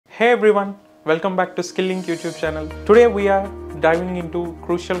Hey everyone, welcome back to Skill-Lync YouTube channel. Today we are diving into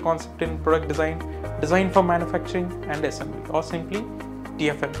crucial concept in product design for manufacturing and assembly, or simply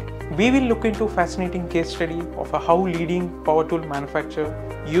DFMA. We will look into fascinating case study of how leading power tool manufacturer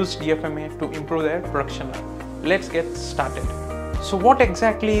use DFMA to improve their production line. Let's get started. So what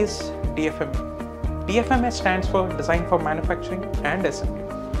exactly is DFMA? DFMA stands for Design for Manufacturing and Assembly.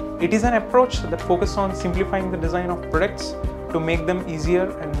 It is an approach that focuses on simplifying the design of products to make them easier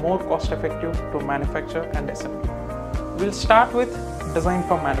and more cost-effective to manufacture and assemble. We'll start with Design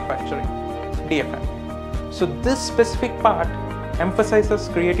for Manufacturing, DFMA. So this specific part emphasizes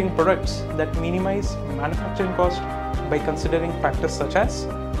creating products that minimize manufacturing cost by considering factors such as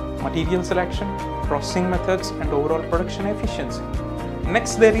material selection, processing methods, and overall production efficiency.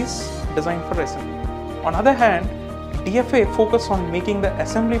 Next, there is Design for Assembly. On the other hand, DFA focuses on making the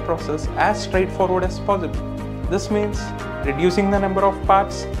assembly process as straightforward as possible. This means reducing the number of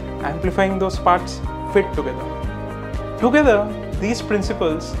parts, amplifying those parts fit together. Together, these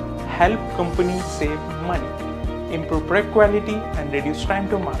principles help companies save money, improve product quality, and reduce time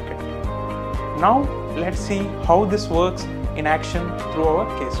to market. Now, let's see how this works in action through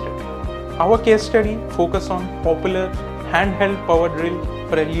our case study. Our case study focuses on popular handheld power drill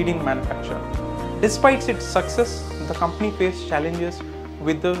for a leading manufacturer. Despite its success, the company faced challenges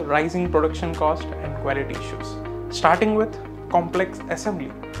with the rising production cost and quality issues. Starting with complex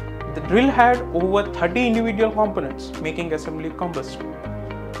assembly. The drill had over 30 individual components, making assembly cumbersome.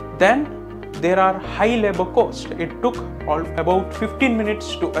 Then there are high labor costs. It took about 15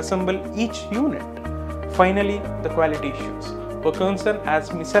 minutes to assemble each unit. Finally, the quality issues were concerned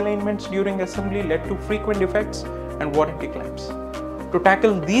as misalignments during assembly led to frequent defects and warranty claims. To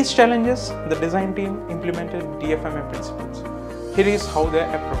tackle these challenges, the design team implemented DFMA principles. Here is how they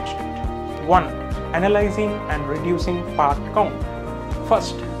approached it. 1. Analyzing and reducing part count.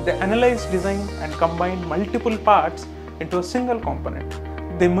 First, they analyzed, designed, and combined multiple parts into a single component.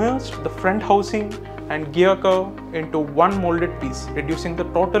 They merged the front housing and gear curve into one molded piece, reducing the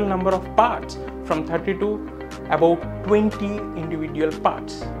total number of parts from 30 to about 20 individual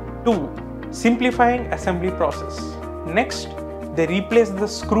parts. 2. Simplifying assembly process. Next, they replaced the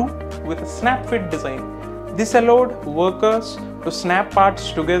screw with a snap fit design. This allowed workers to snap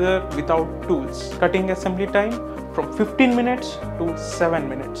parts together without tools, cutting assembly time from 15 minutes to 7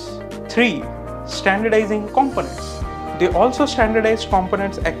 minutes. 3. Standardizing components. They also standardized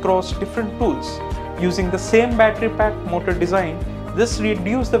components across different tools. Using the same battery pack motor design, this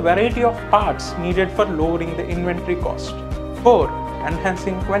reduced the variety of parts needed for lowering the inventory cost. 4.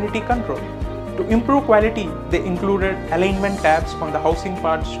 Enhancing quality control. To improve quality, they included alignment tabs on the housing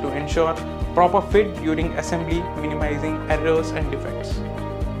parts to ensure proper fit during assembly, minimizing errors and defects.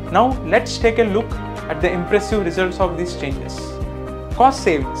 Now let's take a look at the impressive results of these changes. Cost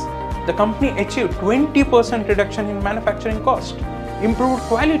savings. The company achieved 20% reduction in manufacturing cost, improved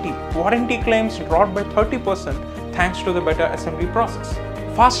quality, warranty claims dropped by 30% thanks to the better assembly process.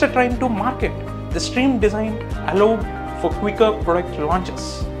 Faster time to market. The stream design allowed for quicker product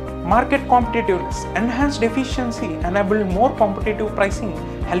launches. Market competitiveness, enhanced efficiency, enabled more competitive pricing,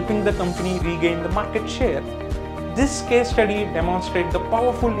 helping the company regain the market share. This case study demonstrates the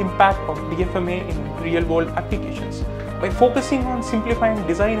powerful impact of DFMA in real-world applications. By focusing on simplifying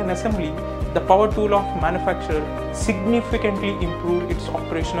design and assembly, the power tool of manufacturer significantly improved its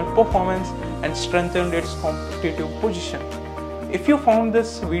operational performance and strengthened its competitive position. If you found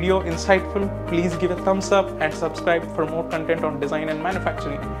this video insightful, please give a thumbs up and subscribe for more content on design and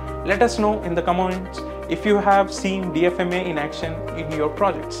manufacturing. Let us know in the comments if you have seen DFMA in action in your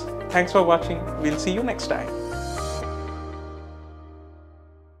projects. Thanks for watching. We'll see you next time.